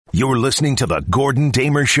You're listening to the Gordon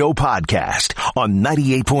Damer Show podcast on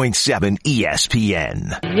 98.7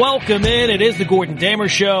 ESPN. Welcome in. It is the Gordon Damer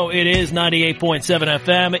Show. It is 98.7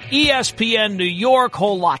 FM, ESPN New York.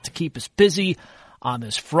 Whole lot to keep us busy on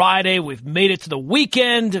this Friday. We've made it to the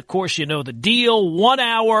weekend. Of course, you know the deal. 1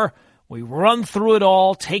 hour. We run through it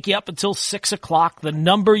all, take you up until 6 o'clock. The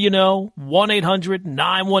number you know,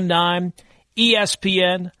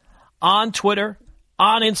 1-800-919-ESPN. On Twitter,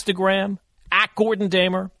 on Instagram, at Gordon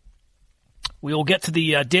Damer. We will get to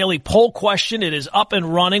the daily poll question. It is up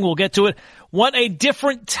and running. We'll get to it. Went a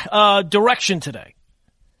different direction today.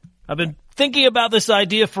 I've been thinking about this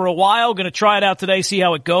idea for a while. Going to try it out today, see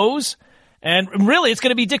how it goes. And really, it's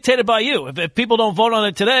going to be dictated by you. If people don't vote on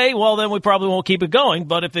it today, well, then we probably won't keep it going.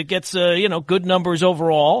 But if it gets, good numbers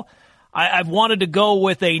overall, I've wanted to go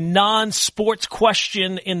with a non-sports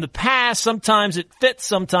question in the past. Sometimes it fits,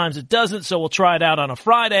 sometimes it doesn't. So we'll try it out on a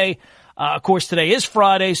Friday. Of course, today is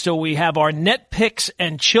Friday, so we have our Netpicks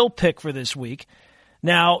and Chill Pick for this week.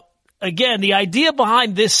 Now, again, the idea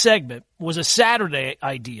behind this segment was a Saturday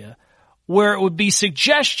idea where it would be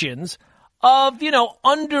suggestions of,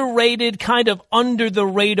 underrated, kind of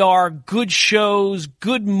under-the-radar, good shows,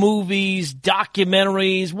 good movies,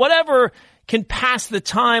 documentaries, whatever can pass the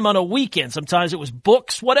time on a weekend. Sometimes it was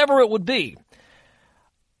books, whatever it would be.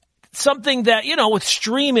 Something that, with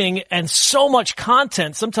streaming and so much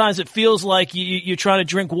content, sometimes it feels like you're trying to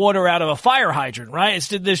drink water out of a fire hydrant, right?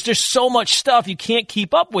 There's just so much stuff, you can't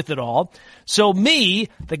keep up with it all. So me,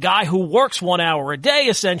 the guy who works 1 hour a day,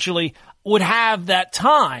 essentially, would have that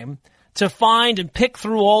time to find and pick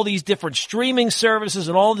through all these different streaming services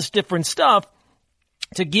and all this different stuff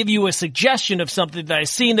to give you a suggestion of something that I've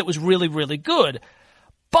seen that was really, really good.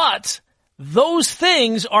 But those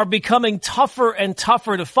things are becoming tougher and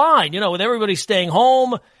tougher to find. With everybody staying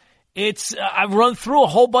home, I've run through a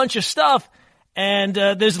whole bunch of stuff, and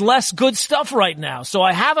there's less good stuff right now. So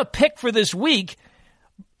I have a pick for this week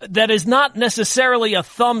that is not necessarily a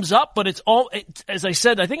thumbs up, but as I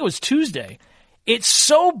said, I think it was Tuesday. It's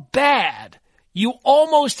so bad, you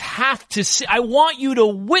almost have to see. I want you to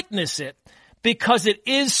witness it because it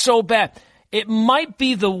is so bad. It might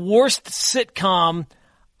be the worst sitcom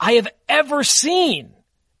I have ever seen.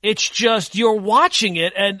 It's just you're watching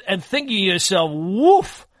it and thinking to yourself,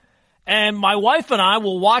 woof. And my wife and I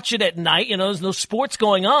will watch it at night. There's no sports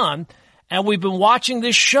going on. And we've been watching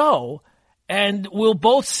this show, and we'll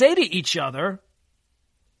both say to each other,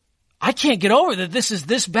 I can't get over that this is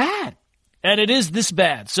this bad. And it is this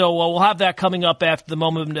bad. So we'll have that coming up after the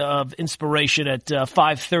moment of inspiration at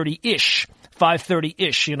 5:30-ish.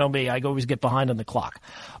 5:30-ish. You know me, I always get behind on the clock.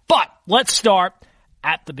 But let's start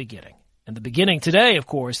at the beginning. And the beginning today, of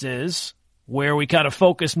course, is where we kind of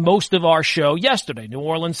focused most of our show yesterday. New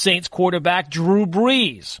Orleans Saints quarterback Drew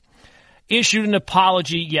Brees issued an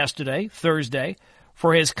apology yesterday, Thursday,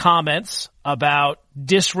 for his comments about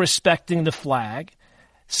disrespecting the flag,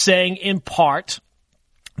 saying in part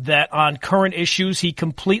that on current issues he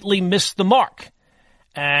completely missed the mark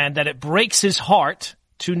and that it breaks his heart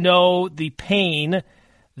to know the pain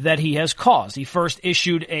that he has caused. He first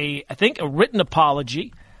issued a written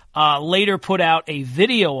apology, later put out a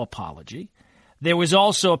video apology. There was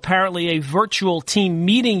also apparently a virtual team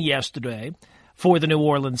meeting yesterday for the New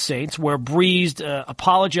Orleans Saints where Brees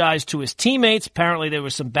apologized to his teammates. Apparently there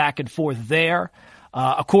was some back and forth there.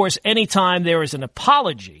 Of course, anytime there is an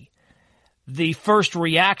apology, the first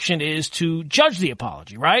reaction is to judge the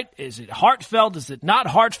apology, right? Is it heartfelt? Is it not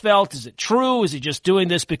heartfelt? Is it true? Is he just doing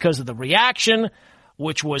this because of the reaction,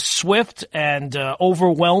 which was swift and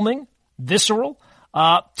overwhelming, visceral?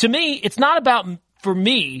 To me, it's not about for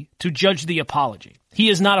me to judge the apology. He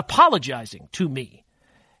is not apologizing to me.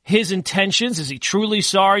 His intentions, is he truly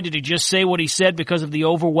sorry? Did he just say what he said because of the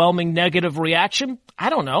overwhelming negative reaction? I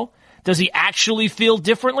don't know. Does he actually feel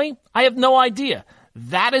differently? I have no idea.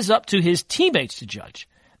 That is up to his teammates to judge.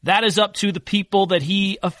 That is up to the people that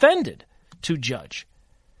he offended to judge.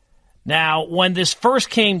 Now, when this first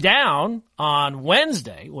came down on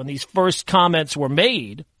Wednesday, when these first comments were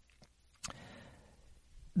made,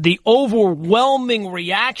 the overwhelming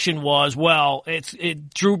reaction was, well,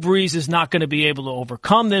 Drew Brees is not going to be able to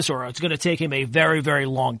overcome this, or it's going to take him a very, very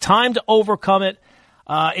long time to overcome it.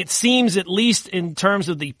 It seems, at least in terms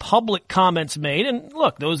of the public comments made, and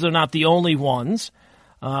look, those are not the only ones.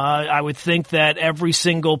 I would think that every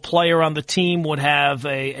single player on the team would have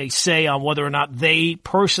a say on whether or not they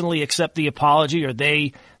personally accept the apology or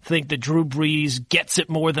they think that Drew Brees gets it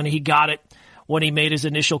more than he got it when he made his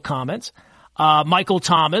initial comments. Michael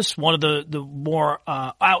Thomas, one of the more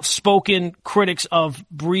outspoken critics of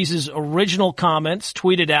Brees' original comments,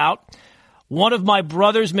 tweeted out, One of my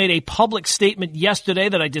brothers made a public statement yesterday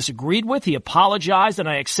that I disagreed with. He apologized, and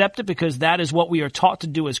I accept it because that is what we are taught to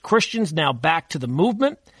do as Christians. Now back to the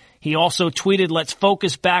movement. He also tweeted, let's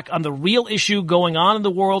focus back on the real issue going on in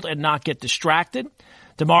the world and not get distracted.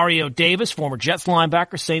 Demario Davis, former Jets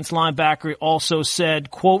linebacker, Saints linebacker, also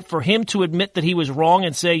said, quote, for him to admit that he was wrong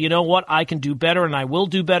and say, you know what, I can do better and I will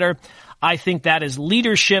do better. I think that is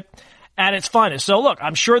leadership at its finest. So look,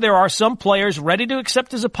 I'm sure there are some players ready to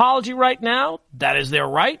accept his apology right now. That is their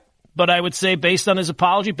right. But I would say based on his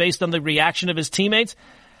apology, based on the reaction of his teammates,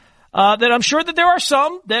 that I'm sure that there are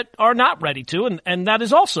some that are not ready to, and that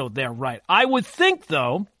is also their right. I would think,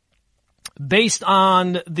 though, based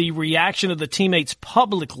on the reaction of the teammates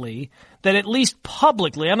publicly, that at least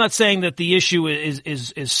publicly, I'm not saying that the issue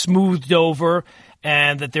is smoothed over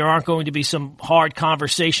and that there aren't going to be some hard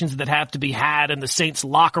conversations that have to be had in the Saints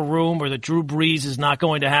locker room or that Drew Brees is not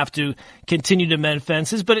going to have to continue to mend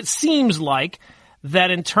fences. But it seems like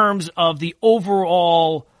that in terms of the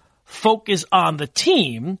overall focus on the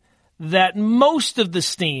team, that most of the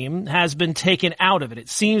steam has been taken out of it. It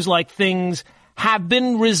seems like things have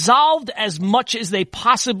been resolved as much as they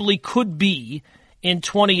possibly could be in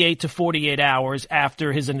 28 to 48 hours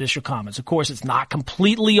after his initial comments. Of course, it's not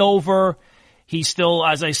completely over. He still,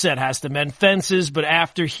 as I said, has to mend fences, but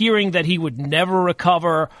after hearing that he would never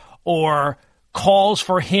recover or calls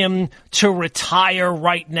for him to retire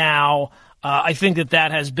right now, I think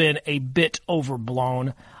that has been a bit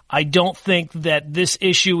overblown. I don't think that this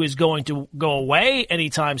issue is going to go away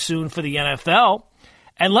anytime soon for the NFL.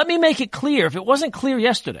 And let me make it clear, if it wasn't clear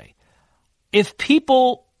yesterday, if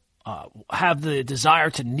people have the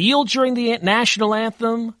desire to kneel during the national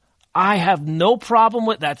anthem, I have no problem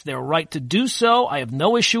with that's their right to do so. I have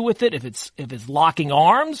no issue with it. If it's locking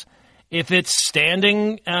arms, if it's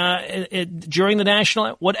standing during the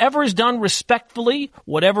national, whatever is done respectfully,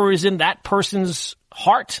 whatever is in that person's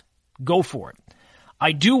heart, go for it.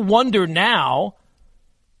 I do wonder now,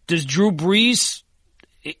 does Drew Brees,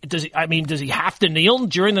 does he have to kneel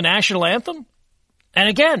during the national anthem? And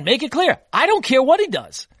again, make it clear, I don't care what he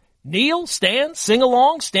does. Kneel, stand, sing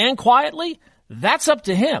along, stand quietly. That's up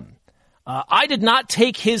to him. I did not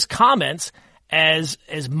take his comments as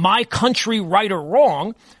my country right or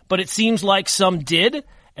wrong, but it seems like some did,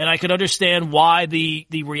 and I could understand why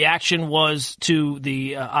the reaction was to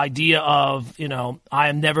the idea of, I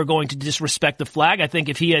am never going to disrespect the flag. I think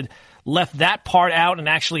if he had left that part out and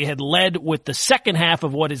actually had led with the second half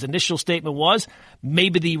of what his initial statement was,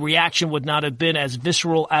 maybe the reaction would not have been as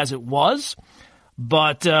visceral as it was.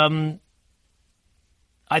 But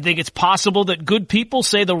I think it's possible that good people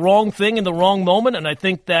say the wrong thing in the wrong moment, and I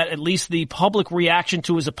think that at least the public reaction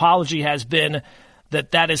to his apology has been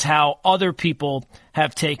that is how other people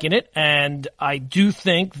have taken it. And I do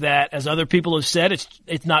think that, as other people have said,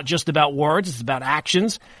 it's not just about words, it's about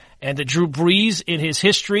actions, and that Drew Brees in his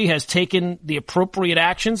history has taken the appropriate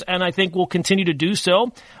actions, and I think will continue to do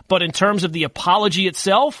so. But in terms of the apology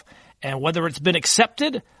itself and whether it's been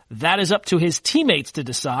accepted, that is up to his teammates to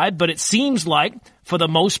decide. But it seems like, for the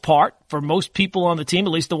most part, for most people on the team,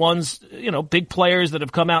 at least the ones, big players that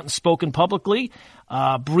have come out and spoken publicly,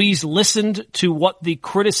 Brees listened to what the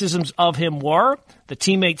criticisms of him were. The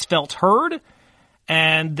teammates felt heard,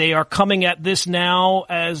 and they are coming at this now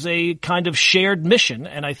as a kind of shared mission.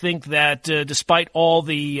 And I think that despite all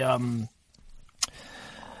the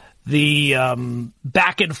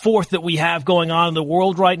back and forth that we have going on in the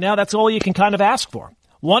world right now, that's all you can kind of ask for.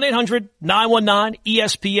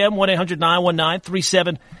 1-800-919-ESPN,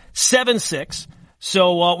 1-800-919-3776.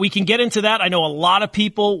 So we can get into that. I know a lot of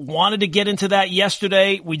people wanted to get into that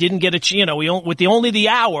yesterday. We didn't get with only the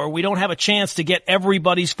hour, we don't have a chance to get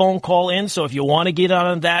everybody's phone call in. So if you want to get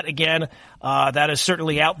on that again, that is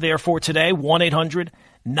certainly out there for today.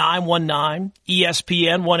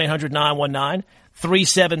 1-800-919-ESPN,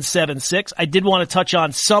 1-800-919-3776. I did want to touch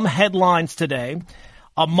on some headlines today.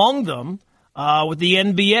 Among them, with the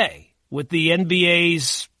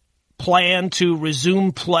NBA's plan to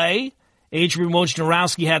resume play. Adrian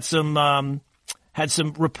Wojnarowski had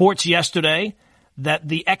some reports yesterday that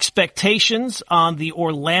the expectations on the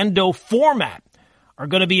Orlando format are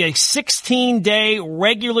going to be a 16-day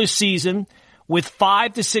regular season with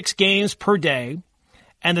 5 to 6 games per day,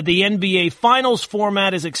 and that the NBA Finals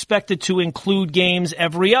format is expected to include games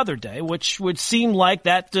every other day, which would seem like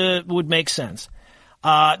that would make sense.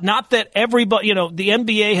 Not that everybody, the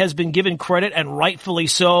NBA has been given credit, and rightfully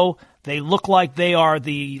so. They look like they are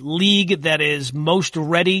the league that is most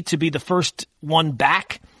ready to be the first one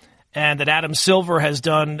back, and that Adam Silver has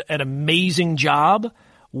done an amazing job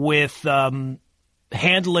with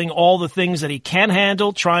handling all the things that he can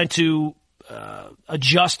handle, trying to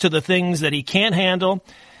adjust to the things that he can't handle.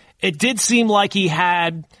 It did seem like he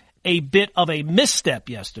had a bit of a misstep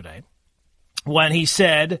yesterday when he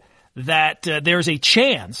said that there's a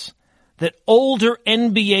chance that older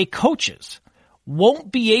NBA coaches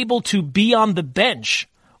won't be able to be on the bench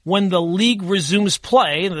when the league resumes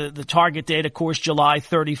play. The target date, of course, July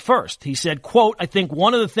 31st. He said, quote, I think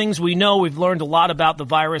one of the things we know, we've learned a lot about the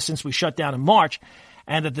virus since we shut down in March,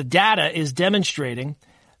 and that the data is demonstrating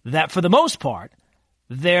that for the most part,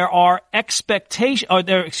 there are exceptions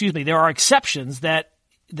that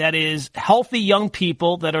is healthy young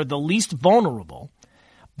people that are the least vulnerable.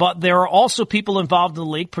 But there are also people involved in the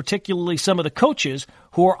league, particularly some of the coaches,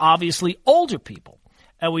 who are obviously older people.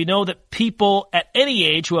 And we know that people at any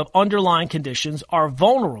age who have underlying conditions are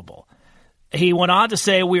vulnerable. He went on to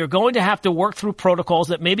say we are going to have to work through protocols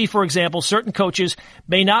that maybe, for example, certain coaches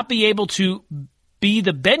may not be able to be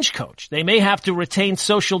the bench coach. They may have to retain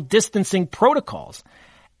social distancing protocols.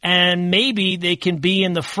 And maybe they can be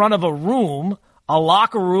in the front of a room, a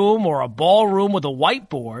locker room or a ballroom with a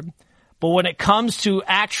whiteboard. But when it comes to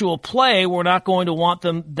actual play, we're not going to want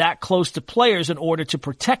them that close to players in order to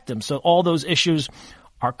protect them. So all those issues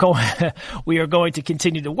we are going to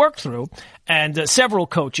continue to work through. And several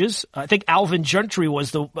coaches, I think Alvin Gentry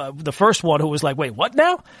was the first one who was like, wait, what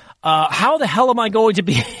now? How the hell am I going to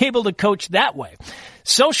be able to coach that way?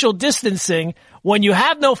 Social distancing when you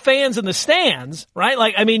have no fans in the stands, right?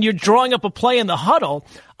 Like, I mean, you're drawing up a play in the huddle.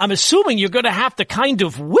 I'm assuming you're going to have to kind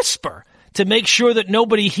of whisper to make sure that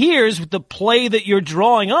nobody hears the play that you're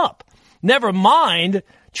drawing up. Never mind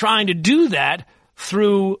trying to do that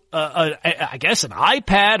through, I guess, an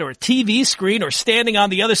iPad or a TV screen or standing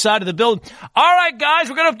on the other side of the building. All right, guys,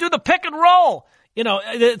 we're going to do the pick and roll. You know,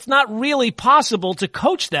 it's not really possible to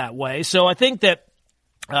coach that way. So I think that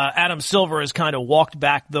Adam Silver has kind of walked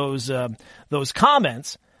back those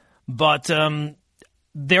comments. But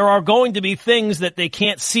there are going to be things that they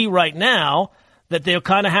can't see right now that they'll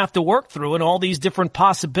kind of have to work through, and all these different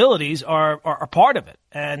possibilities are part of it.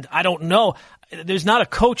 And I don't know. There's not a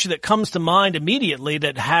coach that comes to mind immediately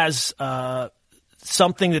that has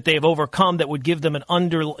something that they've overcome that would give them an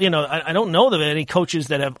I don't know of any coaches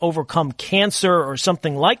that have overcome cancer or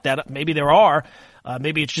something like that. Maybe there are.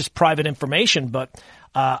 Maybe it's just private information, but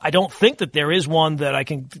I don't think that there is one that I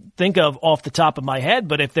can think of off the top of my head.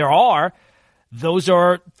 But if there are, those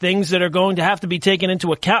are things that are going to have to be taken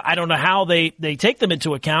into account. I don't know how they take them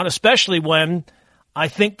into account, especially when I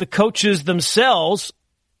think the coaches themselves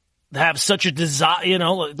have such a desire,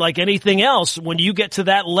 like anything else. When you get to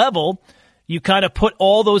that level, you kind of put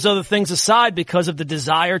all those other things aside because of the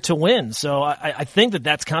desire to win. So I think that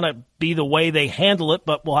that's kind of be the way they handle it,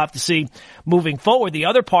 but we'll have to see moving forward. The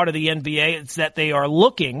other part of the NBA is that they are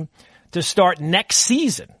looking to start next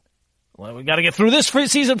season. Well, we got to get through this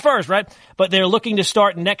season first, right? But they're looking to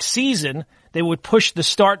start next season. They would push the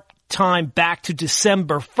start time back to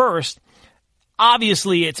December 1st.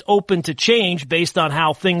 Obviously, it's open to change based on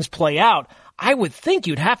how things play out. I would think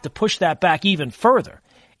you'd have to push that back even further.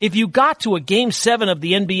 If you got to a Game 7 of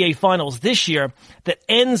the NBA Finals this year that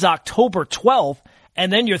ends October 12th,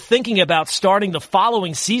 and then you're thinking about starting the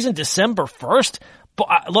following season December 1st,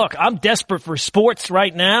 look, I'm desperate for sports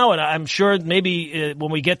right now, and I'm sure maybe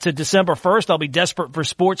when we get to December 1st, I'll be desperate for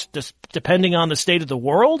sports depending on the state of the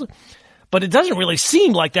world. But it doesn't really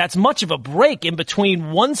seem like that's much of a break in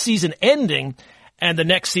between one season ending and the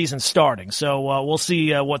next season starting. So we'll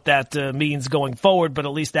see what that means going forward, but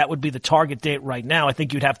at least that would be the target date right now. I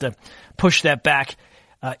think you'd have to push that back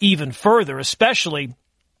even further, especially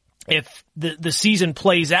if the season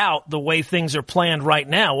plays out the way things are planned right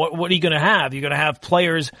now. What are you going to have? You're going to have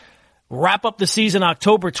players wrap up the season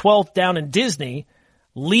October 12th down in Disney,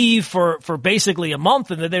 leave for basically a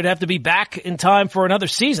month, and then they'd have to be back in time for another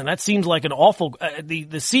season. That seems like an awful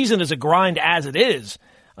the season is a grind as it is.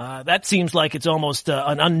 That seems like it's almost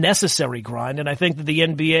an unnecessary grind, and I think that the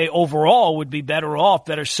NBA overall would be better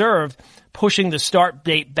served pushing the start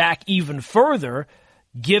date back even further,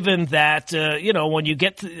 given that, when you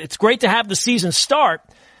get it's great to have the season start,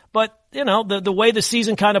 but, the way the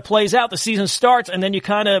season kind of plays out, the season starts, and then you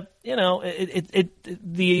kind of, the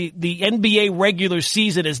NBA regular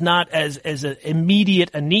season is not as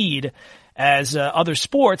immediate a need as other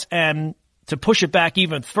sports, and to push it back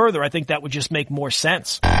even further, I think that would just make more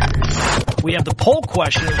sense. We have the poll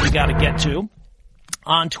question that we got to get to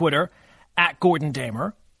on Twitter,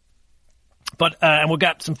 @GordonDamer. But and we've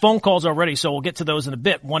got some phone calls already, so we'll get to those in a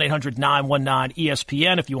bit.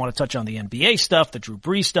 1-800-919-ESPN if you want to touch on the NBA stuff, the Drew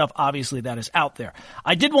Brees stuff. Obviously, that is out there.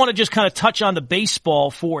 I did want to just kind of touch on the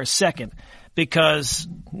baseball for a second, because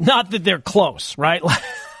not that they're close, right?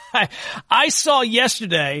 I saw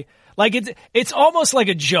yesterday Like it's almost like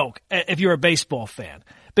a joke if you're a baseball fan.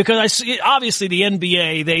 Because obviously the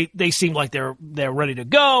NBA, they seem like they're ready to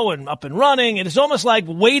go and up and running. And it's almost like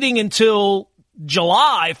waiting until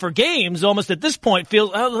July for games almost at this point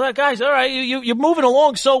feels, oh, guys, all right, you're moving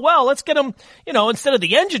along so well. Let's get them, instead of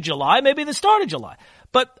the end of July, maybe the start of July.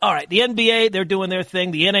 But all right, the NBA, they're doing their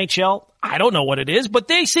thing. The NHL, I don't know what it is, but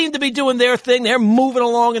they seem to be doing their thing. They're moving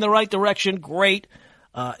along in the right direction. Great.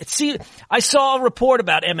 I saw a report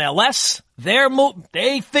about MLS.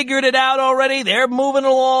 They figured it out already. They're moving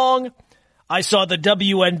along. I saw the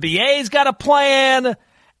WNBA's got a plan.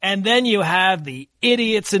 And then you have the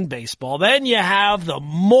idiots in baseball. Then you have the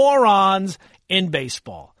morons in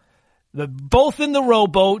baseball. They're both in the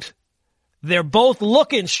rowboat. They're both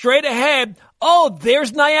looking straight ahead. Oh,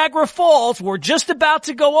 there's Niagara Falls. We're just about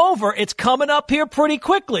to go over. It's coming up here pretty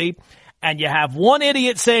quickly. And you have one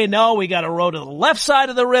idiot saying, no, we got to row to the left side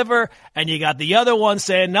of the river. And you got the other one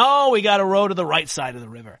saying, no, we got to row to the right side of the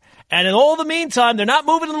river. And in all the meantime, they're not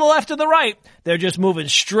moving to the left or the right. They're just moving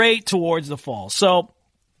straight towards the falls. So,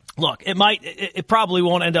 look, it probably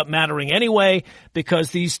won't end up mattering anyway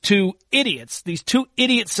because these two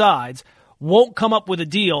idiot sides won't come up with a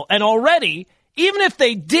deal. And already, even if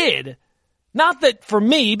they did, not that for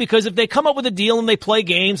me, because if they come up with a deal and they play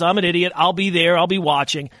games, I'm an idiot, I'll be there, I'll be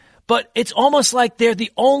watching. But it's almost like they're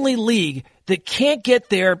the only league that can't get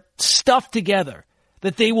their stuff together,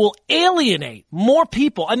 that they will alienate more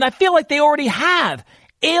people. And I feel like they already have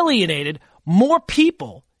alienated more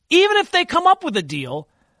people, even if they come up with a deal,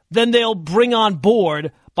 than they'll bring on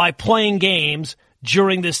board by playing games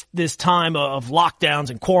during this time of lockdowns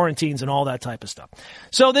and quarantines and all that type of stuff.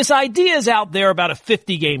 So this idea is out there about a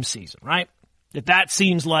 50-game season, right? That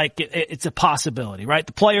seems like it's a possibility, right?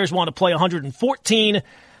 The players want to play 114.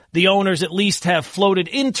 The owners at least have floated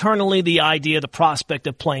internally the idea, the prospect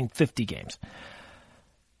of playing 50 games.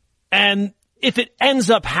 And if it ends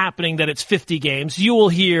up happening that it's 50 games, you will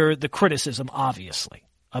hear the criticism, obviously,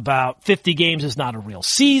 about 50 games is not a real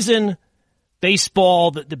season.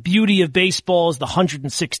 Baseball, the beauty of baseball is the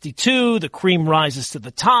 162. The cream rises to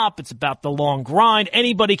the top. It's about the long grind.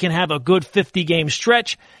 Anybody can have a good 50-game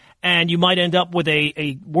stretch, and you might end up with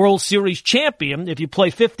a World Series champion if you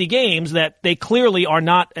play 50 games that they clearly are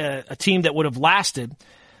not a team that would have lasted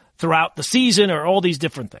throughout the season or all these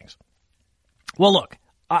different things. Well, look,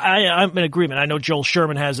 I'm in agreement. I know Joel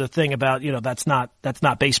Sherman has a thing about, that's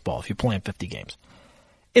not baseball if you're playing 50 games.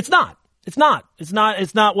 It's not. It's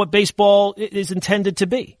not what baseball is intended to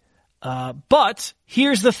be. But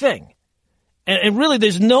here's the thing. And really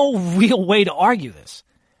there's no real way to argue this.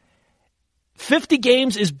 50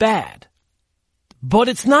 games is bad, but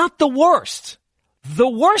it's not the worst. The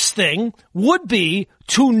worst thing would be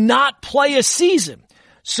to not play a season.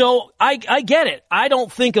 So I get it. I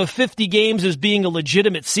don't think of 50 games as being a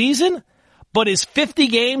legitimate season, but is 50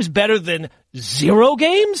 games better than 0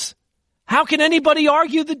 games? How can anybody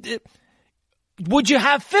argue that? Would you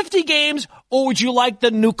have 50 games or would you like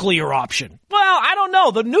the nuclear option? Well, I don't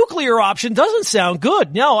know. The nuclear option doesn't sound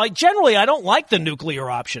good. No, I don't like the nuclear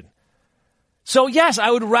option. So yes, I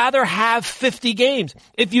would rather have 50 games.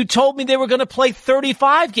 If you told me they were going to play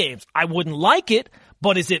 35 games, I wouldn't like it,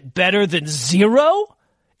 but is it better than 0?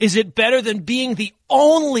 Is it better than being the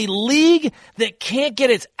only league that can't get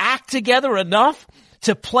its act together enough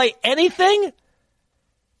to play anything?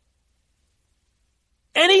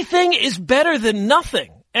 Anything is better than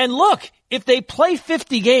nothing. And look, if they play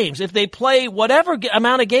 50 games, if they play whatever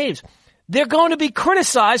amount of games, they're going to be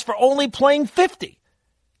criticized for only playing 50.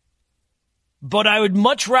 But I would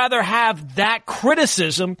much rather have that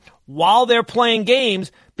criticism while they're playing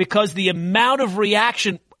games because the amount of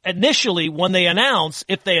reaction initially when they announce,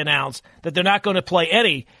 if they announce that they're not going to play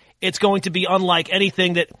any, it's going to be unlike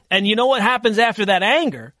anything that, and you know what happens after that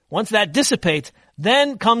anger? Once that dissipates,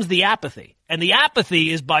 then comes the apathy. And the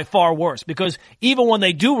apathy is by far worse because even when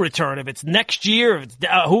they do return, if it's next year, if it's,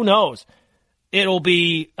 who knows, it'll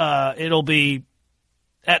be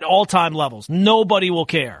at all-time levels. Nobody will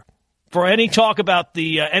care. For any talk about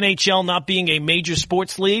the NHL not being a major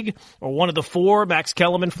sports league, or one of the 4, Max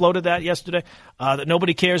Kellerman floated that yesterday, that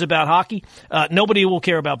nobody cares about hockey, nobody will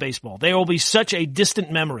care about baseball. They will be such a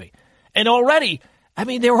distant memory. And already,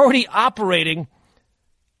 they're already operating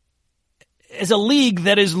as a league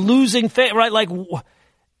that is losing right? Like,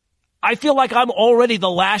 I feel like I'm already the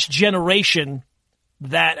last generation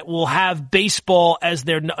that will have baseball as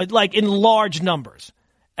their, like in large numbers,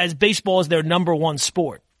 as baseball as their number one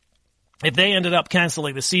sport. If they ended up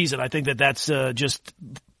canceling the season, I think that's just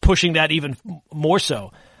pushing that even more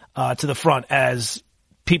so to the front as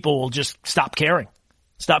people will just stop caring.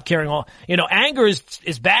 Stop caring all. Anger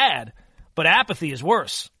is bad, but apathy is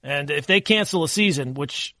worse. And if they cancel a season,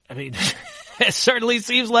 which, I mean, it certainly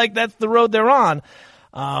seems like that's the road they're on,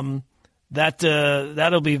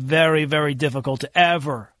 that'll be very, very difficult to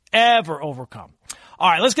ever overcome. All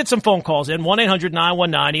right, let's get some phone calls in.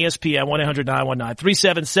 1-800-919-ESPN,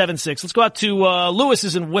 1-800-919-3776. Let's go out to Lewis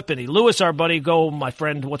is in Whippany. Lewis, our buddy, go, my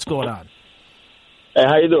friend. What's going on? Hey,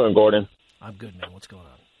 how you doing, Gordon? I'm good, man. What's going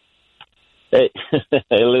on? Hey,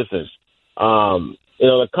 hey, listen.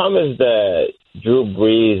 The comments that Drew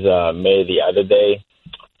Brees made the other day.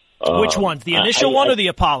 Which ones? The initial one or the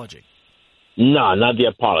apology? No, not the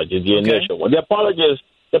apology. The initial one. The apology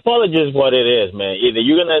is what it is, man. Either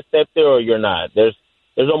you're gonna accept it or you're not. There's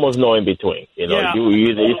almost no in between. You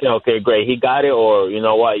either you say, okay, great, he got it, or you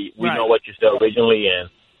know what, we know what you said originally, and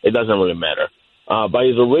it doesn't really matter. But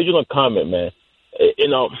his original comment, man,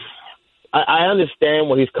 I understand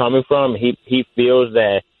where he's coming from. He feels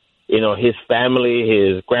that, his family,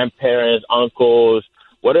 his grandparents, uncles,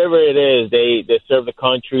 whatever it is, they serve the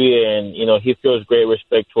country, and, he feels great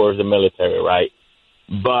respect towards the military, right?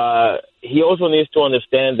 But he also needs to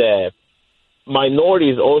understand that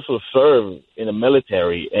minorities also serve in the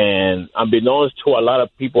military, and unbeknownst to a lot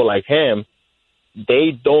of people like him,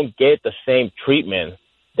 they don't get the same treatment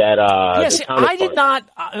that I did not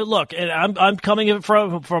look, and I'm coming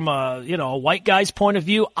from a white guy's point of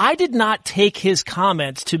view. I did not take his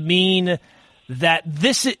comments to mean that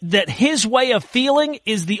his way of feeling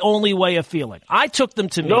is the only way of feeling. I took them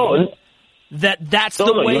to mean that's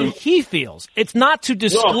the way he feels. It's not to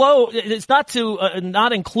disclose. It's not to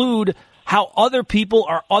not include how other people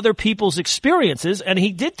are other people's experiences. And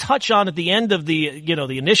he did touch on at the end of the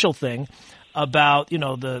the initial thing about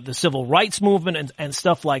the civil rights movement and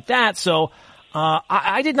stuff like that. So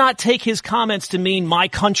I did not take his comments to mean my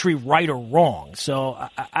country right or wrong. So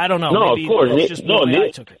I don't know. No, maybe of course. that's just the way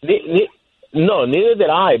I took it. No, neither did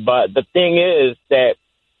I. But the thing is that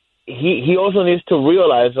he also needs to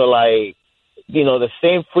realize that, the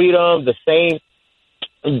same freedom, the same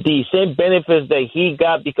benefits that he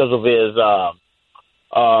got because of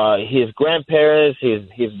his grandparents,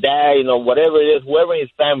 his dad, whatever it is, whoever in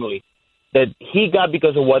his family, that he got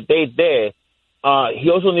because of what they did. He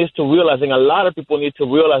also needs to realize, and a lot of people need to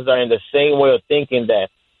realize that in the same way of thinking, that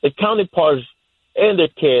the counterparts and their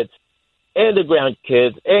kids and the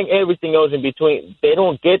grandkids and everything else in between, they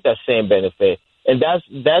don't get that same benefit. And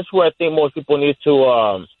that's where I think most people need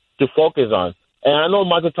to focus on. And I know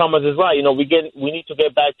Michael Thomas is right. We need to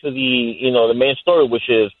get back to the main story, which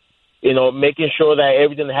is, making sure that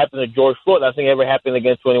everything that happened to George Floyd doesn't ever happen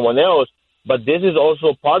against anyone else. But this is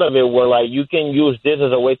also part of it where, you can use this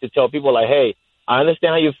as a way to tell people, hey, I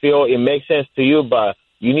understand how you feel. It makes sense to you, but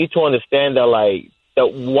you need to understand that, that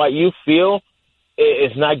what you feel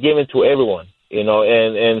is not given to everyone,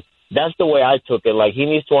 and that's the way I took it. He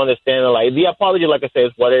needs to understand that, the apology, like I said,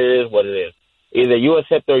 is what it is. Either you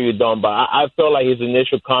accept it or you don't. But I felt like his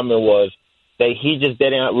initial comment was that he just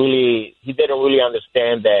didn't really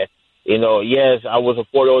understand that, yes, I was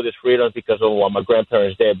afforded all this freedom because of what my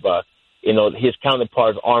grandparents did, but, his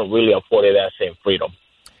counterparts aren't really afforded that same freedom.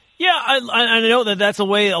 Yeah, I know that's the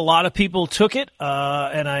way a lot of people took it,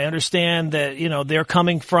 and I understand that, they're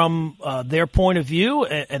coming from their point of view,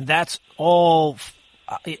 and that's all.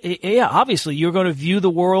 Yeah, obviously, you're going to view the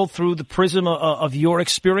world through the prism of your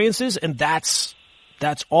experiences, and that's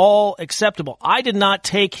all acceptable. I did not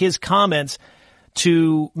take his comments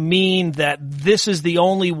to mean that this is the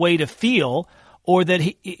only way to feel, or that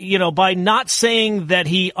he, by not saying that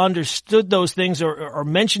he understood those things or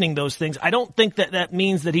mentioning those things, I don't think that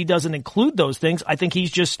means that he doesn't include those things. I think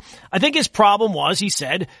I think his problem was, he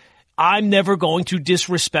said, I'm never going to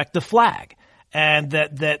disrespect the flag. And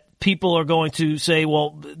that people are going to say,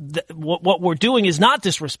 well, what we're doing is not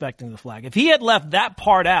disrespecting the flag. If he had left that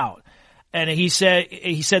part out, and he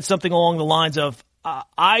said something along the lines of,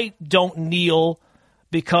 I don't kneel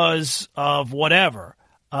because of whatever.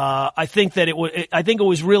 I think it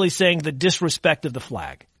was really saying the disrespect of the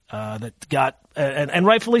flag, that got, and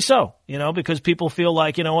rightfully so, because people feel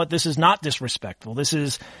like, this is not disrespectful. This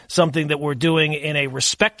is something that we're doing in a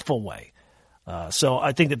respectful way. So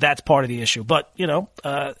I think that's part of the issue. But,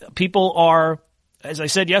 people are, as I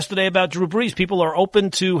said yesterday about Drew Brees, people are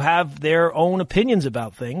open to have their own opinions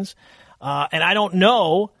about things. And I don't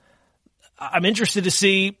know. I'm interested to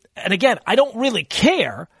see, and again, I don't really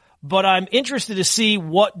care, but I'm interested to see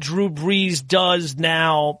what Drew Brees does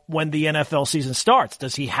now when the NFL season starts.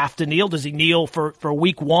 Does he have to kneel? Does he kneel for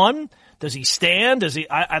week one? Does he stand?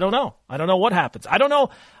 I don't know. I don't know what happens. I don't know.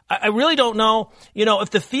 I really don't know. If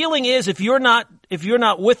the feeling is, if you're not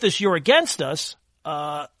with us, you're against us,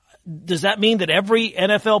 does that mean that every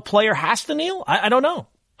NFL player has to kneel? I don't know.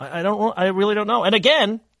 I really don't know. And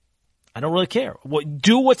again, I don't really care.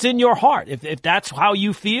 Do what's in your heart. If that's how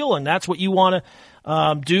you feel and that's what you want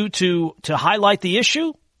to do to highlight the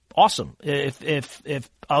issue, awesome. If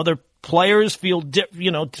other players feel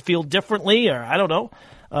differently, or I don't know,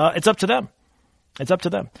 it's up to them. It's up to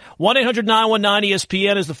them.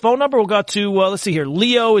 1-800-919-ESPN is the phone number. We'll go to, let's see here.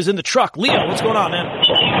 Leo is in the truck. Leo, what's going on, man?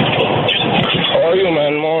 How are you,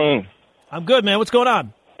 man? Morning. I'm good, man. What's going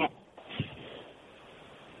on?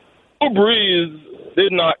 Brees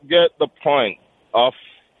did not get the point of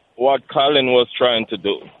what Colin was trying to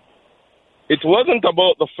do. It wasn't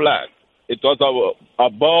about the flag. It was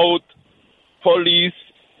about police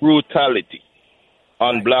brutality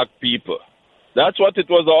on black people. That's what it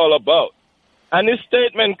was all about. And his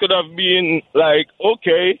statement could have been like,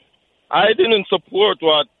 okay, I didn't support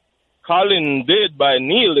what Colin did by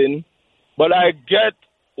kneeling, but I get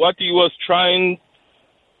what he was trying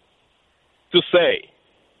to say.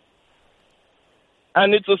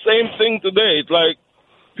 And it's the same thing today. It's like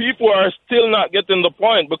people are still not getting the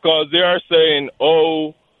point because they are saying,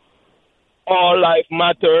 oh, all life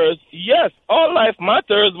matters. Yes, all life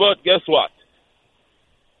matters, but guess what?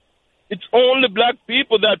 It's only black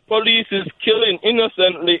people that police is killing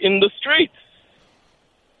innocently in the streets.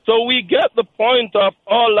 So we get the point of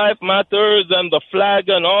all life matters and the flag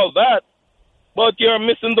and all that, but you're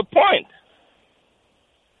missing the point.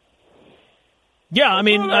 Yeah, I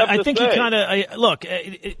mean, I think he kind of look.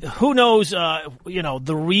 Who knows?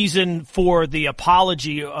 The reason for the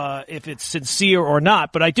apology, if it's sincere or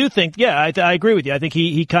not. But I do think, I agree with you. I think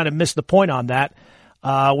he kind of missed the point on that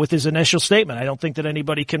with his initial statement. I don't think that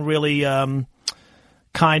anybody can really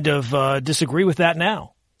disagree with that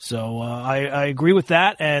now. So I agree with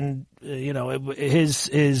that, and his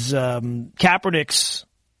Kaepernick's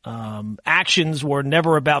actions were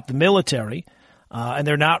never about the military. And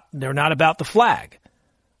they're not about the flag.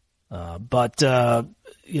 But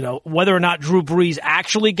whether or not Drew Brees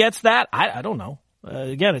actually gets that, I don't know.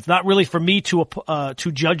 Again, it's not really for me to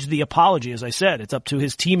judge the apology. As I said, it's up to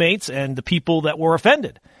his teammates and the people that were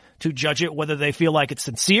offended to judge it, whether they feel like it's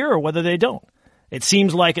sincere or whether they don't. It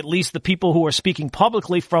seems like at least the people who are speaking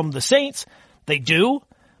publicly from the Saints, they do,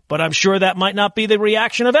 but I'm sure that might not be the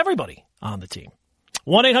reaction of everybody on the team.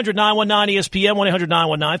 1-800-919-ESPN,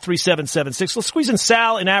 1-800-919-3776. Let's squeeze in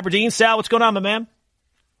Sal in Aberdeen. Sal, what's going on, my man?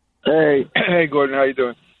 Hey, Gordon, how you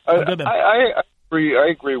doing? I'm good, man. I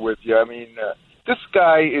agree with you. I mean, this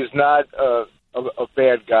guy is not a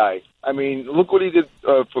bad guy. I mean, look what he did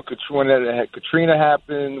for Katrina. Had Katrina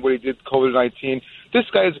happen, what he did COVID-19. This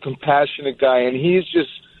guy is a compassionate guy, and he's just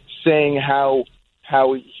saying how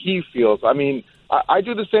he feels. I mean, I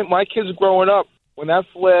do the same. My kids growing up, when that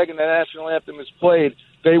flag and that national anthem is played,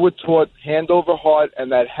 they were taught hand over heart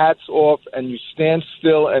and that hat's off, and you stand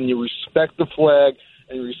still and you respect the flag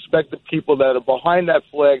and you respect the people that are behind that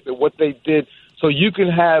flag, that what they did, so you can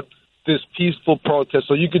have this peaceful protest,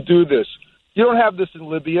 so you could do this. You don't have this in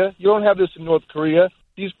Libya. You don't have this in North Korea.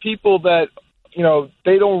 These people that,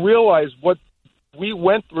 they don't realize what we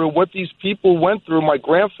went through, what these people went through, my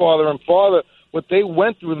grandfather and father, what they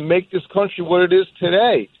went through to make this country what it is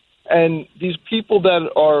today. And these people that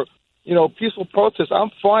are, peaceful protests,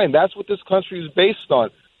 I'm fine. That's what this country is based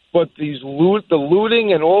on. But the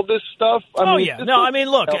looting and all this stuff. Look,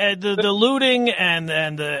 the looting and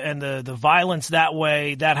the violence that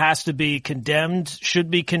way, that has to be condemned,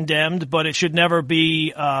 should be condemned, but it should never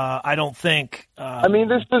be. I don't think. This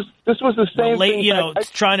was the same thing.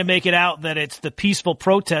 Trying to make it out that it's the peaceful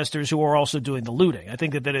protesters who are also doing the looting. I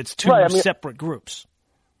think that it's two separate groups.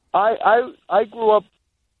 I grew up.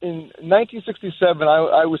 In 1967,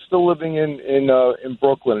 I was still living in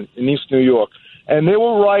Brooklyn, in East New York, and there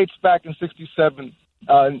were riots back in '67,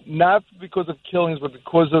 not because of killings, but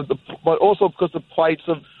also because of the plights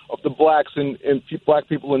of the blacks and black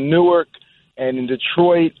people in Newark and in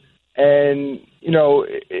Detroit, and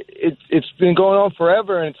it's been going on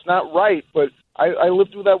forever, and it's not right. But I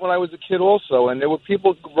lived through that when I was a kid also, and there were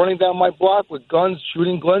people running down my block with guns,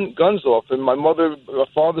 shooting guns off, and my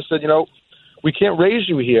father said, we can't raise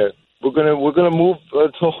you here. We're gonna move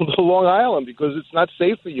to Long Island because it's not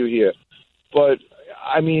safe for you here. But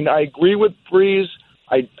I mean, I agree with Brees.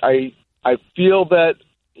 I feel that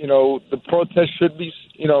the protest should be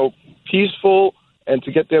peaceful and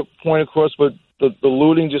to get their point across. But the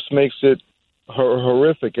looting just makes it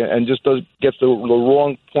horrific and just gets the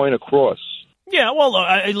wrong point across. Yeah, well,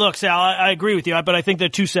 look, Sal, I agree with you, but I think they're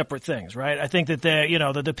two separate things, right? I think that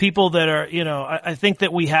the people that are, I think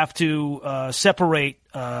that we have to separate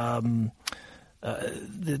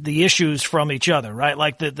the issues from each other, right?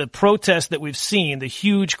 Like the protests that we've seen, the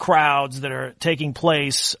huge crowds that are taking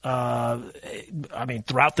place, throughout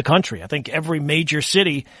the country. I think every major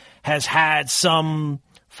city has had some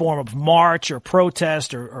form of march or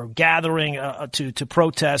protest or gathering to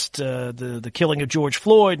protest the killing of George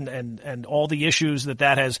Floyd and all the issues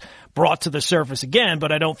that has brought to the surface again.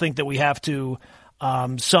 But I don't think that we have to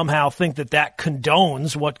somehow think that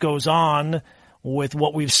condones what goes on with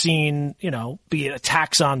what we've seen, be it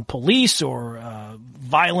attacks on police or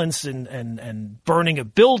violence and burning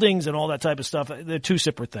of buildings and all that type of stuff. They're two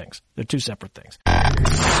separate things.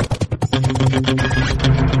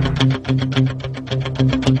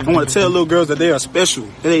 I want to tell little girls that they are special,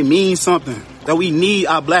 that they mean something, that we need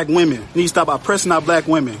our black women. We need to stop oppressing our black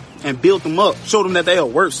women and build them up. Show them that they are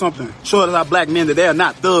worth something. Show our black men that they are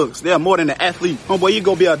not thugs. They are more than an athlete. Homeboy, you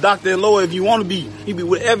go be a doctor and lawyer if you want to be. You be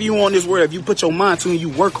whatever you want in this world. If you put your mind to it and you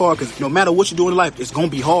work hard, because no matter what you do in life, it's going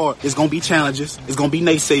to be hard. It's going to be challenges. It's going to be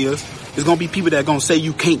naysayers. There's going to be people that are going to say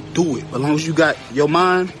you can't do it. But as long as you got your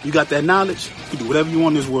mind, you got that knowledge, you can do whatever you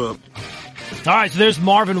want in this world. All right, so there's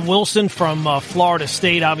Marvin Wilson from Florida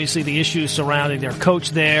State. Obviously, the issues surrounding their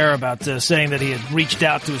coach there about saying that he had reached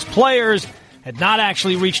out to his players, had not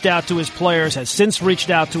actually reached out to his players, has since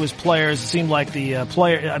reached out to his players. It seemed like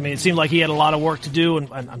it seemed like he had a lot of work to do,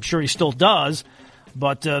 and I'm sure he still does.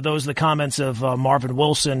 But those are the comments of Marvin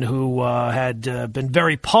Wilson, who had been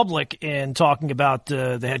very public in talking about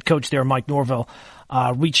the head coach there, Mike Norvell,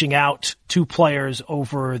 reaching out to players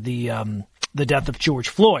over the death of George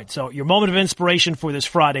Floyd. So your moment of inspiration for this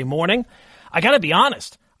Friday morning. I got to be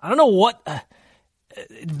honest. I don't know what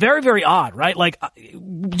very, very odd, right? Like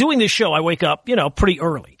doing this show, I wake up, pretty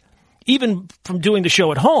early. Even from doing the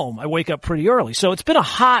show at home, I wake up pretty early. So it's been a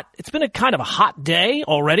kind of a hot day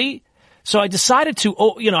already. So I decided to,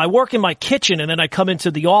 I work in my kitchen and then I come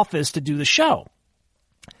into the office to do the show.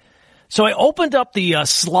 So I opened up the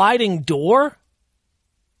sliding door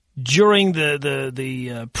during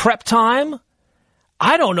the prep time.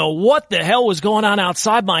 I don't know what the hell was going on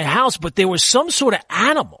outside my house, but there was some sort of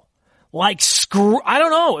animal. Like I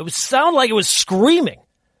don't know. It would sound like it was screaming.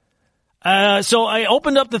 So I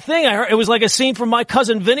opened up the thing. I heard it was like a scene from My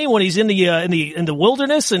Cousin Vinny when he's in the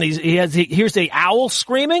wilderness and he hears the owl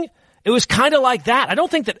screaming. It was kind of like that. I don't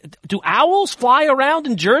think do owls fly around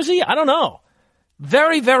in Jersey? I don't know.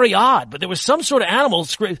 Very, very odd. But there was some sort of animal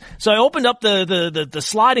scream. So I opened up the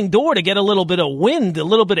sliding door to get a little bit of wind, a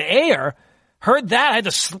little bit of air. Heard that. I had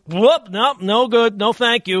to whoop. Nope, no good. No,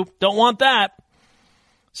 thank you. Don't want that.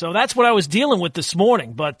 So that's what I was dealing with this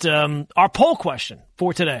morning. But our poll question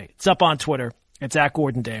for today, it's up on Twitter. It's at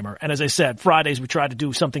Gordon Damer. And as I said, Fridays we try to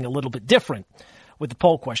do something a little bit different with the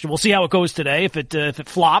poll question. We'll see how it goes today. If it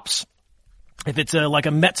flops, if it's like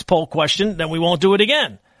a Mets poll question, then we won't do it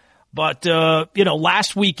again. But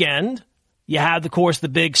last weekend you had, of course, the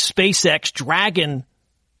big SpaceX Dragon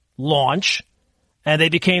launch, and they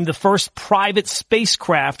became the first private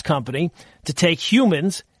spacecraft company to take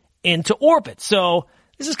humans into orbit. So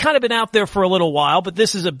this has kind of been out there for a little while, but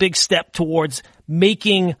this is a big step towards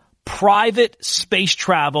making private space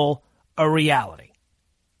travel a reality.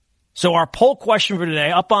 So our poll question for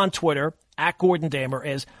today, up on Twitter, at Gordon Damer,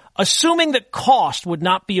 is, assuming that cost would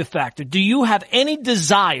not be a factor, do you have any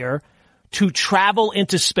desire to travel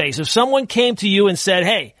into space? If someone came to you and said,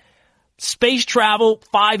 hey, space travel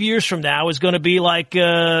 5 years from now is going to be like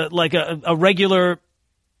a regular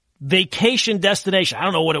vacation destination. I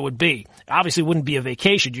don't know what it would be. Obviously, it wouldn't be a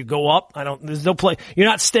vacation. You go up. There's no place. You're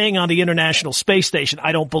not staying on the International Space Station.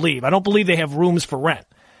 I don't believe they have rooms for rent.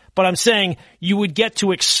 But I'm saying you would get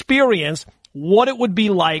to experience what it would be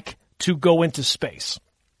like to go into space.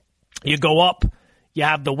 You go up, you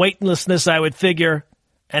have the weightlessness, I would figure,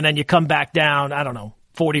 and then you come back down,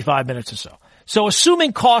 45 minutes or so. So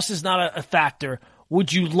assuming cost is not a factor,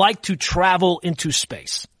 would you like to travel into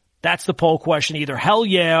space? That's the poll question, either hell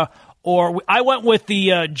yeah, or I went with the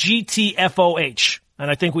GTFOH, and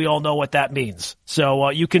I think we all know what that means. So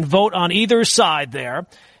you can vote on either side there.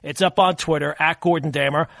 It's up on Twitter, at Gordon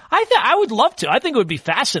Damer. I would love to. I think it would be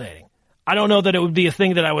fascinating. I don't know that it would be a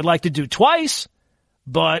thing that I would like to do twice,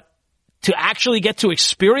 but to actually get to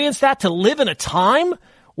experience that, to live in a time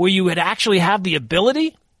where you would actually have the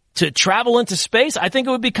ability to travel into space, I think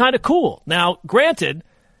it would be kind of cool. Now, granted,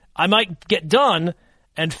 I might get done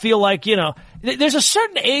and feel like, there's a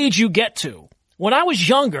certain age you get to. When I was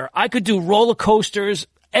younger, I could do roller coasters,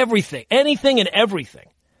 everything, anything and everything.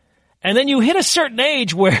 And then you hit a certain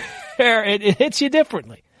age where it hits you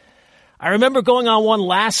differently. I remember going on one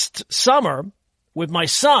last summer with my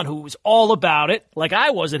son, who was all about it, like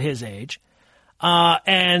I was at his age.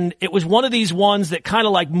 And it was one of these ones that kind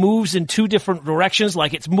of like moves in two different directions.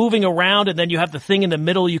 Like it's moving around and then you have the thing in the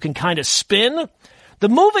middle you can kind of spin. The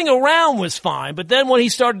moving around was fine, but then when he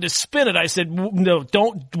started to spin it, I said, no,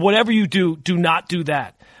 don't, whatever you do, do not do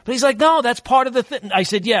that. But he's like, no, that's part of the thing. I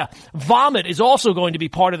said, yeah, vomit is also going to be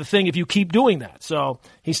part of the thing if you keep doing that. So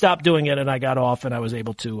he stopped doing it and I got off and I was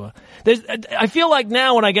able to, I feel like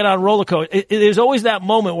now when I get on roller coaster, there's always that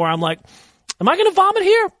moment where I'm like, am I going to vomit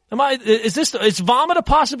here? Is vomit a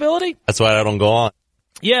possibility? That's why I don't go on.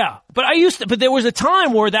 Yeah, but but there was a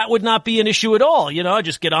time where that would not be an issue at all. You know, I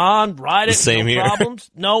just get on, ride it, Same no here.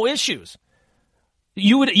 problems, no issues.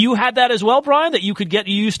 You had that as well, Brian, that you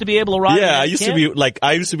used to be able to ride? Yeah, I used to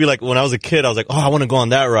be like, when I was a kid, I was like, oh, I want to go on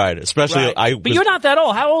that ride. Especially, right. But you're not that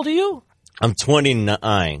old. How old are you? I'm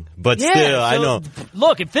 29, but yeah, still, so, I know.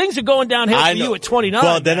 Look, if things are going downhill for you at 29,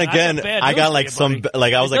 well, then again, I got like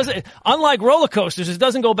unlike roller coasters, it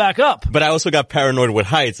doesn't go back up. But I also got paranoid with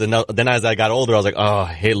heights, and then as I got older, I was like, oh,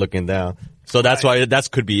 I hate looking down. So that's why that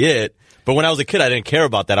could be it. But when I was a kid, I didn't care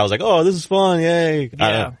about that. I was like, oh, this is fun, yay!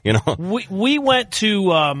 Yeah, you know. We went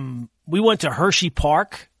to Hershey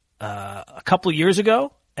Park a couple of years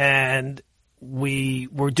ago, and we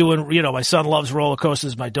were doing, my son loves roller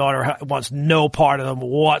coasters. My daughter wants no part of them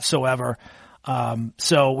whatsoever.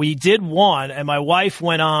 So we did one and my wife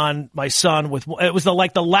went on my son it was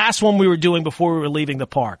the last one we were doing before we were leaving the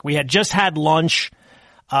park. We had just had lunch,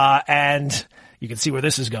 and you can see where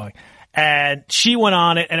this is going. And she went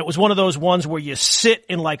on it and it was one of those ones where you sit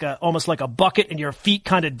in almost like a bucket and your feet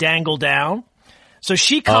kind of dangle down. So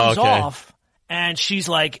she comes off. And she's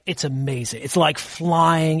like, it's amazing. It's like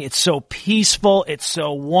flying. It's so peaceful. It's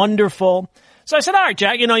so wonderful. So I said, all right,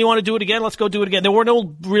 Jack, you want to do it again? Let's go do it again. There were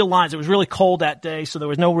no real lines. It was really cold that day, so there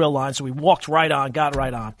was no real lines. So we walked right on, got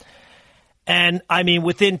right on. And, I mean,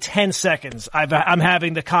 within 10 seconds, I'm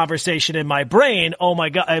having the conversation in my brain, oh, my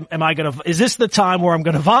God, is this the time where I'm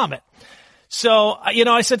going to vomit? So,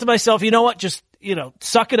 I said to myself, you know what, just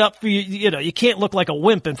suck it up for you. You can't look like a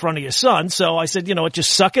wimp in front of your son. So I said,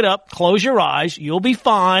 just suck it up, close your eyes. You'll be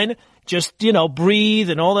fine. Just, breathe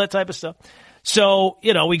and all that type of stuff. So,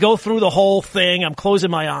 we go through the whole thing. I'm closing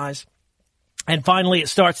my eyes and finally it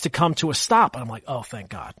starts to come to a stop. And I'm like, oh, thank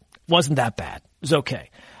God. Wasn't that bad. It was okay.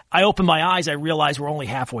 I open my eyes. I realize we're only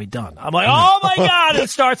halfway done. I'm like, oh my God, it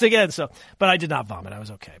starts again. But I did not vomit. I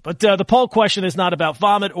was okay. But the poll question is not about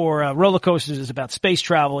vomit or roller coasters. It's about space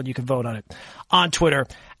travel, and you can vote on it on Twitter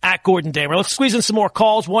at Gordon Damer. Let's squeeze in some more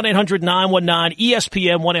calls.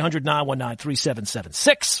 1-800-919-ESPN,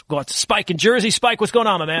 1-800-919-3776. Go out to Spike in Jersey. Spike, what's going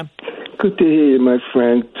on, my man? Good to hear you, my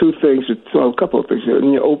friend. Two things, a couple of things.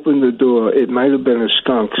 When you open the door, it might have been a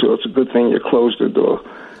skunk, so it's a good thing you closed the door.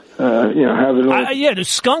 Do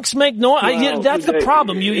skunks make noise? That's the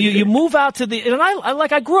problem. You move out to and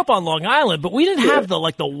I grew up on Long Island, but we didn't have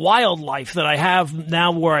the wildlife that I have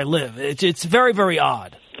now where I live. It's very, very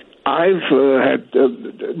odd. I've had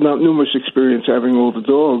numerous experience having all the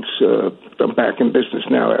dogs. I'm back in business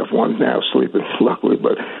now. I have one now sleeping, luckily,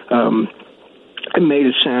 but I made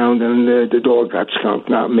a sound, and the dog got skunked,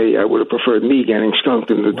 not me. I would have preferred me getting skunked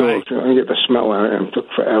than the dog. I didn't get the smell out of him. It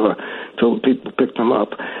took forever till people picked him up.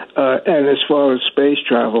 And as far as space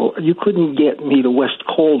travel, you couldn't get me to West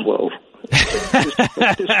Caldwell. At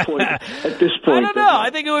this point, I don't know.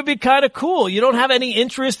 I think it would be kind of cool. You don't have any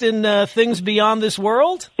interest in things beyond this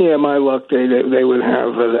world? Yeah, my luck, they would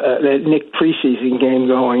have that Nick preseason game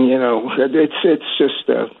going. It's just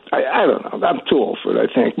I don't know. I'm too old for it,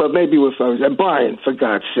 I think. But maybe if I was Brian, for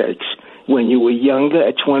God's sakes. When you were younger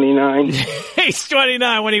at 29? He's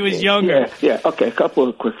 29 when he was younger. Yeah. Okay, a couple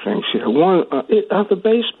of quick things here. One, are the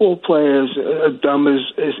baseball players dumb as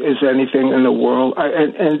anything in the world?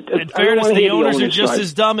 In fairness, the owners are just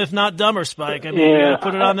as dumb, if not dumber, Spike. I mean, you got to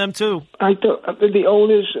put it on them, too. The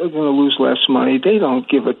owners are going to lose less money. They don't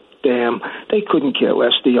give a damn. They couldn't care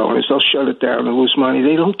less, the owners. They'll shut it down and lose money.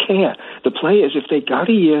 They don't care. The players, if they got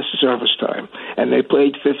a year's service time and they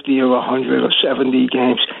played 50 or 100 or 70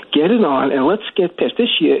 games, get it on and let's get pissed.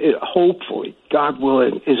 This year, hopefully, God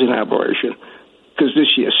willing, is an aberration because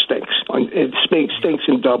this year stinks. It stinks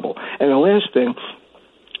in double. And the last thing,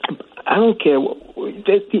 I don't care.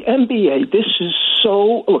 The NBA, this is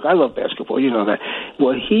so... Look, I love basketball. You know that.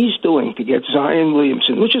 What he's doing to get Zion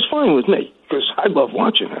Williamson, which is fine with me, because I love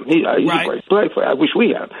watching him. He's a great player. I wish we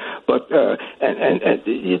had. But and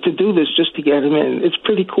to do this just to get him in, it's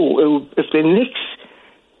pretty cool. If the Knicks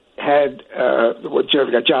had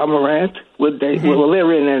got John Morant, would they? Mm-hmm. Well,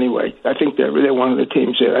 they're in anyway. I think they're one of the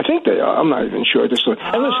teams there. I think they are. I'm not even sure. And listen,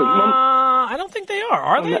 I don't think they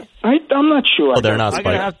are they? I'm not sure. Oh, they're not.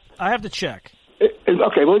 I have to check.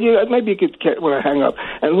 Okay, well, maybe you could when I hang up.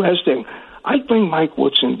 And last thing, I'd bring Mike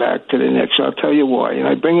Woodson back to the Knicks. I'll tell you why. And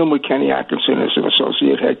I bring him with Kenny Atkinson as an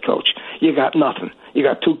associate head coach. You got nothing. You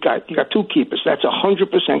got two guys. You got two keepers. That's 100%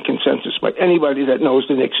 consensus by anybody that knows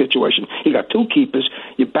the Knicks situation. You got two keepers.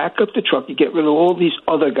 You back up the truck. You get rid of all these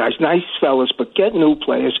other guys, nice fellas, but get new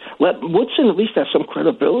players. Let Woodson at least have some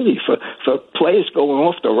credibility for players going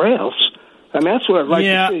off the rails. I mean, that's what I'd like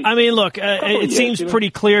to see. I mean, look, it seems pretty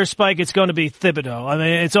clear, Spike, it's going to be Thibodeau. I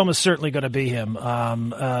mean, it's almost certainly going to be him.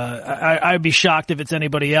 I'd be shocked if it's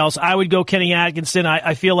anybody else. I would go Kenny Atkinson.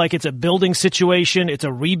 I feel like it's a building situation. It's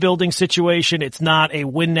a rebuilding situation. It's not a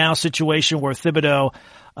win-now situation where Thibodeau,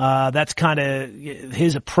 that's kind of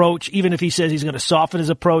his approach, even if he says he's going to soften his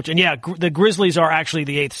approach. And, yeah, the Grizzlies are actually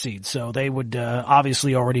the 8th seed, so they would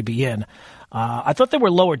obviously already be in. I thought they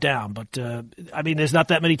were lower down, but I mean, there's not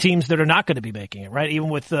that many teams that are not going to be making it, right? Even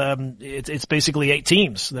with it's basically 8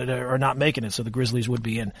 teams that are not making it, so the Grizzlies would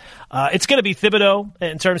be in. It's going to be Thibodeau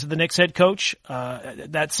in terms of the Knicks head coach.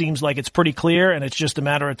 That seems like it's pretty clear, and it's just a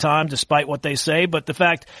matter of time, despite what they say. But the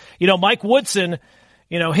fact, Mike Woodson,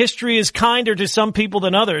 history is kinder to some people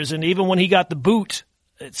than others, and even when he got the boot,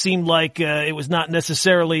 it seemed like it was not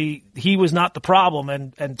necessarily he was not the problem,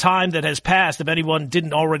 and time that has passed. If anyone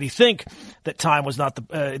didn't already think that time was not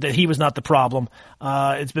that he was not the problem,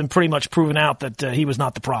 it's been pretty much proven out that he was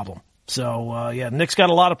not the problem. So Nick's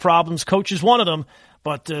got a lot of problems. Coach is one of them,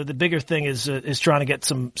 but the bigger thing is trying to get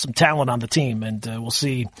some talent on the team, and we'll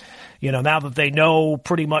see. Now that they know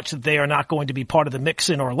pretty much that they are not going to be part of the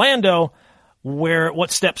mix in Orlando,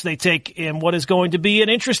 what steps they take in what is going to be an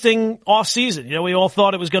interesting offseason. We all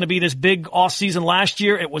thought it was going to be this big offseason last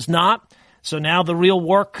year. It was not. So now the real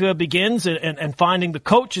work begins, and finding the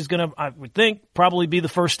coach is going to, I would think, probably be the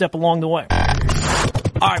first step along the way.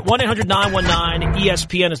 All right,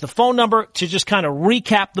 1-800-919-ESPN is the phone number to just kind of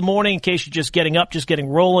recap the morning in case you're just getting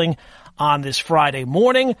rolling on this Friday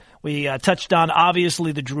morning. We touched on,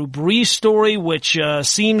 obviously, the Drew Brees story, which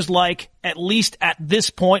seems like, at least at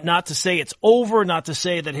this point, not to say it's over, not to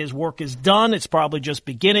say that his work is done. It's probably just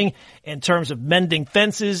beginning in terms of mending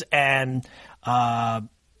fences and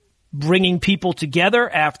bringing people together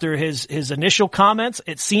after his initial comments.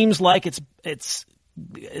 It seems like it's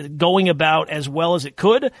going about as well as it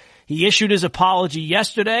could. He issued his apology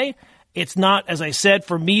yesterday. It's not, as I said,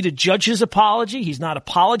 for me to judge his apology. He's not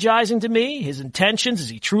apologizing to me. His intentions, is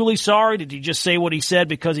he truly sorry? Did he just say what he said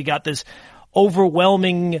because he got this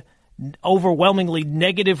overwhelmingly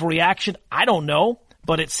negative reaction? I don't know,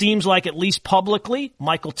 but it seems like, at least publicly,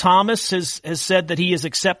 Michael Thomas has said that he has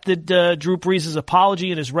accepted Drew Brees'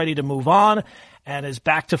 apology and is ready to move on and is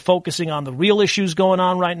back to focusing on the real issues going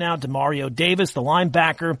on right now. Demario Davis, the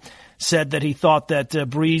linebacker, said that he thought that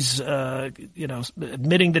Brees,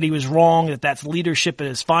 admitting that he was wrong, that's leadership at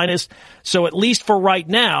its finest. So at least for right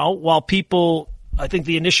now, while people, I think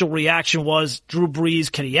the initial reaction was, Drew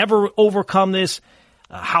Brees, can he ever overcome this?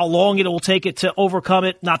 How long it will take it to overcome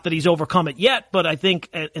it? Not that he's overcome it yet, but I think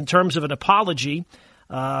in terms of an apology,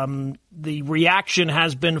 the reaction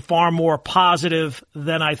has been far more positive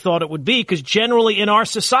than I thought it would be, because generally in our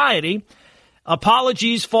society,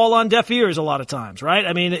 apologies fall on deaf ears a lot of times, right?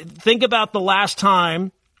 I mean, think about the last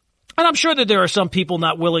time, and I'm sure that there are some people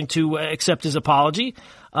not willing to accept his apology,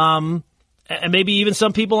 and maybe even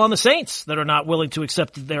some people on the Saints that are not willing to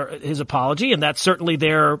accept his apology, and that's certainly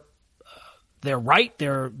their right,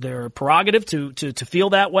 their prerogative to feel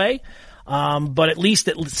that way. But at least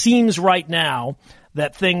it seems right now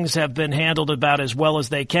that things have been handled about as well as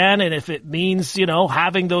they can. And if it means,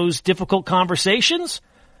 having those difficult conversations,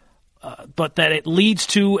 but that it leads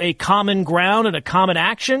to a common ground and a common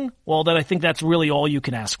action, well, then I think that's really all you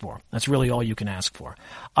can ask for. That's really all you can ask for.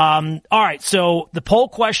 All right. So the poll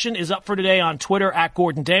question is up for today on Twitter at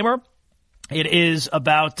Gordon Damer. It is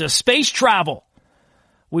about space travel.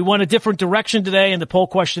 We went a different direction today, and the poll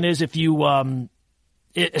question is, if you,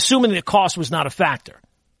 assuming the cost was not a factor,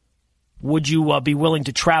 would you be willing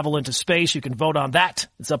to travel into space? You can vote on that.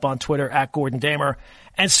 It's up on Twitter at Gordon Damer.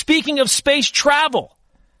 And speaking of space travel,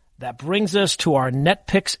 that brings us to our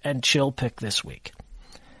Netpicks and Chill pick this week.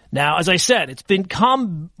 Now, as I said, it's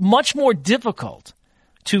become much more difficult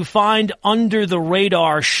to find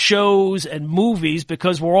under-the-radar shows and movies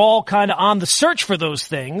because we're all kind of on the search for those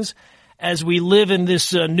things as we live in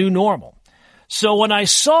this new normal. So when I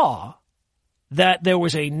saw that there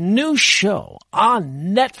was a new show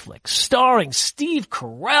on Netflix starring Steve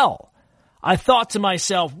Carell, I thought to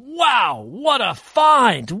myself, wow, what a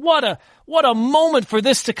find. What a moment for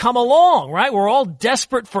this to come along, right? We're all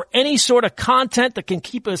desperate for any sort of content that can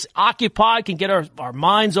keep us occupied, can get our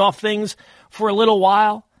minds off things for a little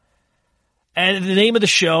while. And the name of the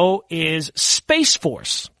show is Space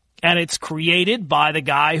Force. And it's created by the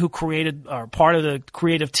guy who created, or part of the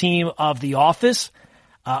creative team of The Office,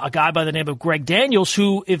 a guy by the name of Greg Daniels,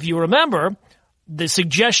 who, if you remember, the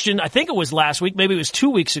suggestion, I think it was last week, maybe it was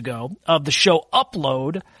 2 weeks ago, of the show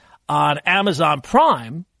Upload on Amazon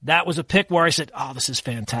Prime, that was a pick where I said, oh, this is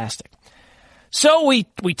fantastic. So we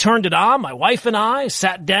turned it on, my wife and I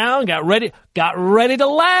sat down, got ready to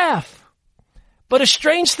laugh. But a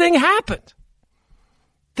strange thing happened.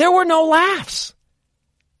 There were no laughs.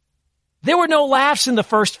 There were no laughs in the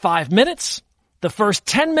first 5 minutes, the first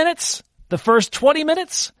 10 minutes, the first 20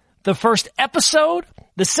 minutes, the first episode,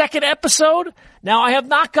 the second episode. Now, I have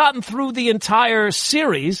not gotten through the entire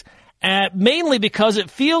series, mainly because it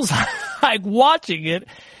feels like watching it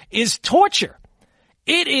is torture.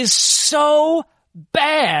 It is so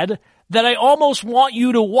bad that I almost want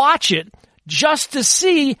you to watch it just to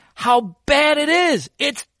see how bad it is.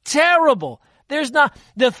 It's terrible.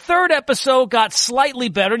 The third episode got slightly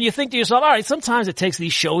better, and you think to yourself, all right, sometimes it takes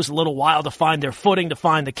these shows a little while to find their footing, to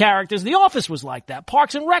find the characters. The Office was like that.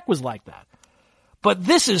 Parks and Rec was like that. But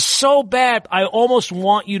this is so bad, I almost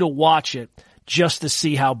want you to watch it just to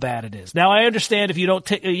see how bad it is. Now, I understand if you don't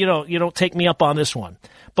take me up on this one.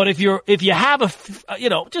 But if you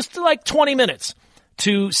have just like 20 minutes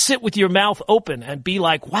to sit with your mouth open and be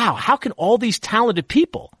like, wow, how can all these talented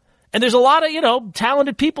people, and there's a lot of,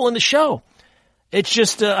 talented people in the show. It's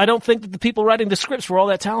just, I don't think that the people writing the scripts were all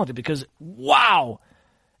that talented because, wow,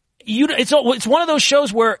 it's one of those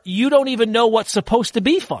shows where you don't even know what's supposed to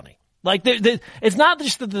be funny. Like, it's not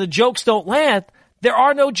just that the jokes don't land. There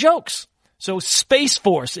are no jokes. So Space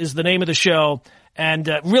Force is the name of the show, and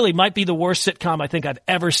really might be the worst sitcom I think I've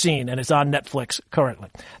ever seen, and it's on Netflix currently.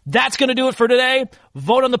 That's going to do it for today.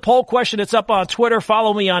 Vote on the poll question. It's up on Twitter.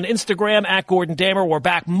 Follow me on Instagram at Gordon Damer. We're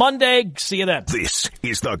back Monday. See you then. This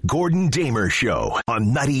is the Gordon Damer Show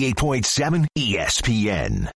on 98.7 ESPN.